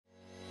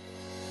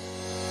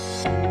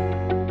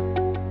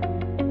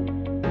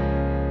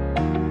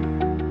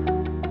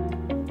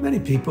Many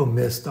people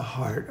miss the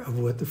heart of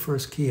what the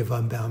first key of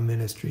Unbound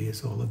ministry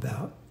is all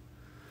about.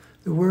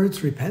 The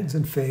words repentance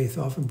and faith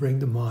often bring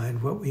to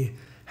mind what we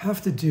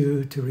have to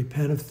do to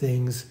repent of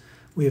things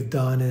we have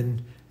done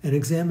and an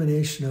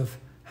examination of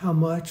how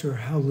much or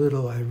how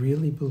little I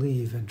really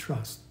believe and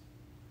trust.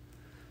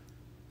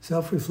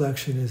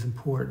 Self-reflection is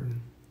important,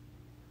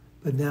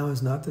 but now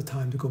is not the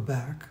time to go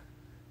back.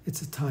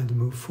 It's a time to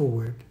move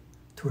forward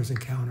towards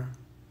encounter.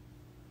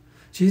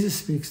 Jesus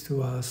speaks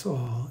to us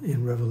all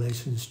in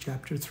Revelation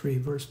chapter 3,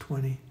 verse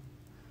 20.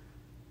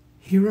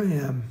 Here I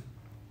am.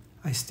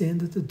 I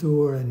stand at the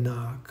door and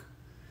knock.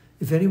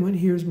 If anyone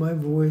hears my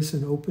voice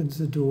and opens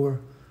the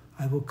door,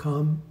 I will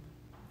come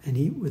and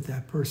eat with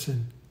that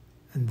person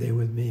and they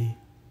with me.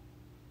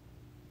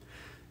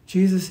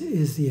 Jesus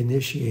is the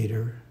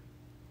initiator.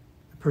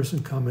 The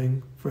person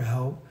coming for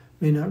help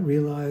may not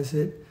realize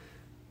it,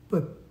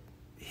 but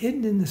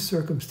hidden in the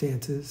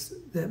circumstances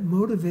that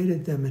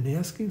motivated them in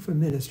asking for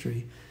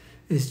ministry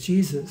is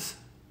Jesus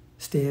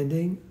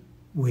standing,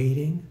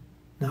 waiting,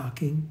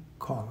 knocking,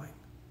 calling.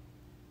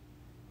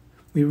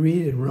 We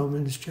read in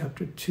Romans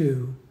chapter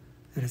 2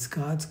 that it's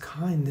God's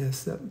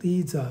kindness that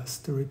leads us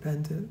to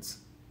repentance.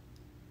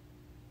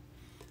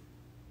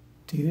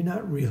 Do you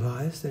not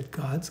realize that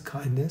God's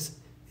kindness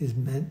is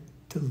meant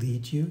to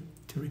lead you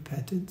to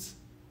repentance?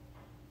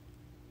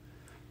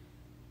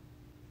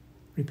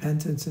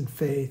 Repentance and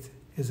faith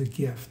is a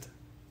gift,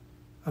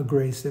 a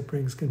grace that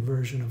brings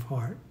conversion of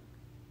heart.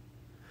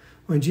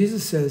 When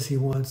Jesus says he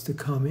wants to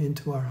come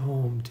into our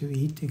home to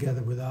eat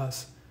together with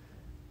us,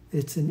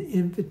 it's an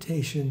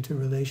invitation to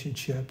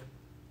relationship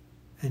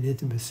and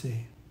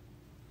intimacy.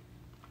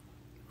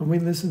 When we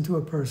listen to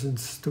a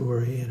person's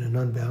story in an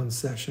Unbound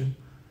session,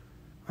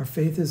 our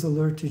faith is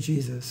alert to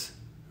Jesus,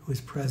 who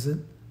is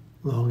present,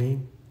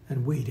 longing,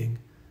 and waiting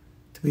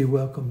to be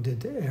welcomed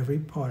into every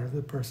part of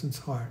the person's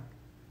heart,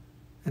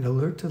 and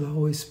alert to the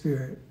Holy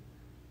Spirit,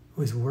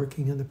 who is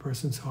working in the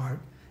person's heart,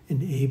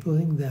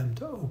 enabling them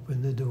to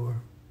open the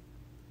door.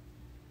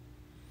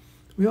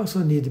 We also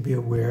need to be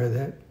aware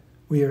that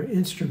we are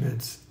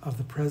instruments of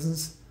the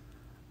presence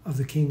of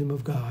the kingdom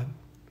of God.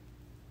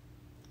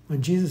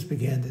 When Jesus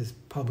began his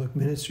public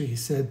ministry, he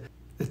said,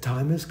 "The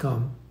time has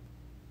come,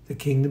 the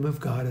kingdom of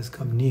God has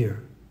come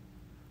near.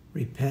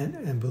 Repent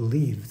and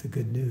believe the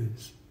good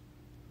news."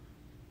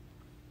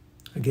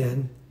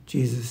 Again,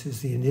 Jesus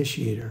is the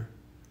initiator.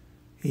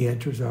 He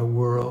enters our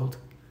world,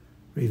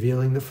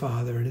 revealing the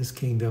Father and his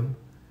kingdom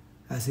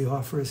as he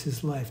offers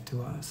his life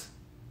to us.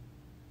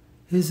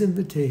 His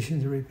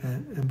invitation to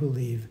repent and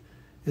believe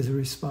is a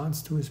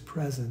response to his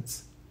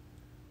presence,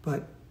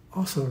 but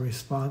also a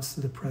response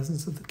to the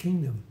presence of the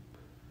kingdom.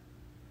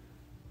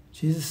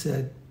 Jesus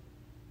said,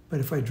 "But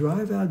if I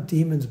drive out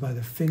demons by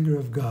the finger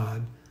of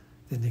God,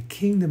 then the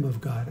kingdom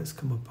of God has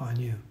come upon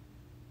you."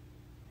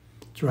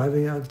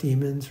 Driving out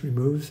demons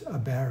removes a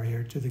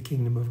barrier to the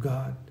kingdom of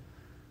God.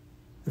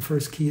 The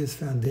first key is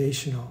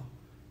foundational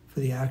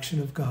for the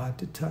action of God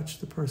to touch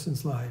the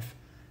person's life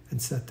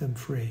and set them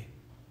free.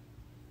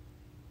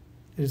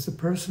 It is the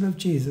person of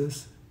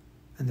Jesus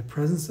and the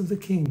presence of the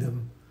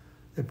kingdom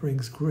that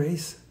brings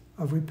grace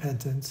of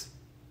repentance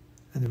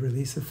and the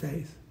release of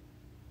faith.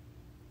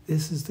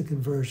 This is the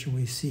conversion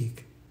we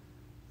seek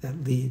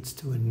that leads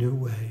to a new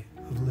way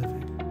of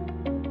living.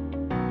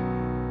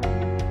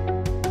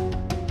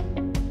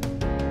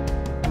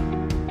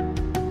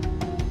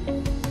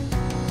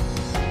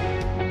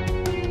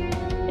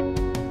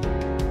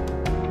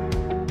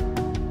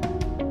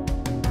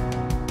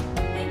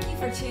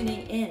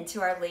 Tuning in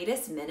to our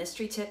latest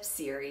Ministry Tips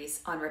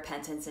series on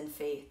repentance and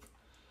faith.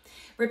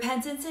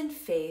 Repentance and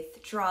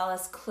faith draw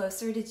us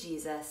closer to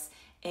Jesus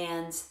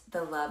and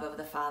the love of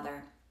the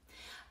Father.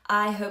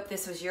 I hope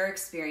this was your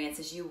experience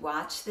as you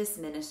watch this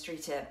ministry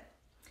tip.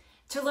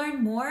 To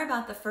learn more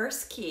about the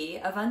first key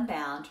of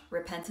Unbound,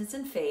 repentance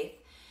and faith,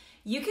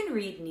 you can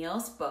read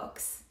Neil's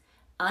books,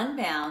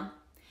 Unbound,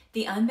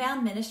 the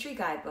Unbound Ministry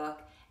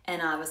Guidebook,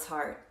 and Abba's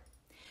Heart.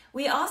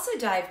 We also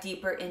dive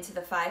deeper into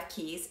the 5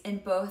 keys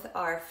in both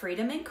our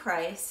Freedom in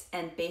Christ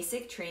and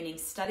Basic Training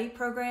study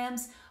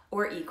programs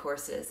or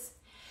e-courses.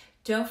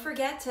 Don't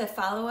forget to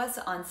follow us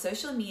on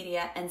social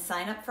media and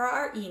sign up for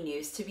our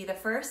e-news to be the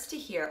first to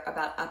hear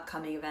about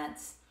upcoming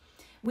events.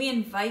 We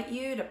invite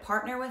you to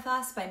partner with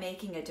us by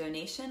making a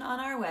donation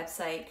on our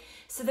website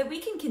so that we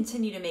can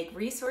continue to make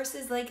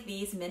resources like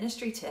these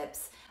ministry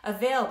tips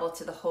available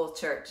to the whole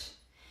church.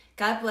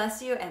 God bless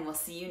you, and we'll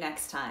see you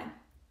next time.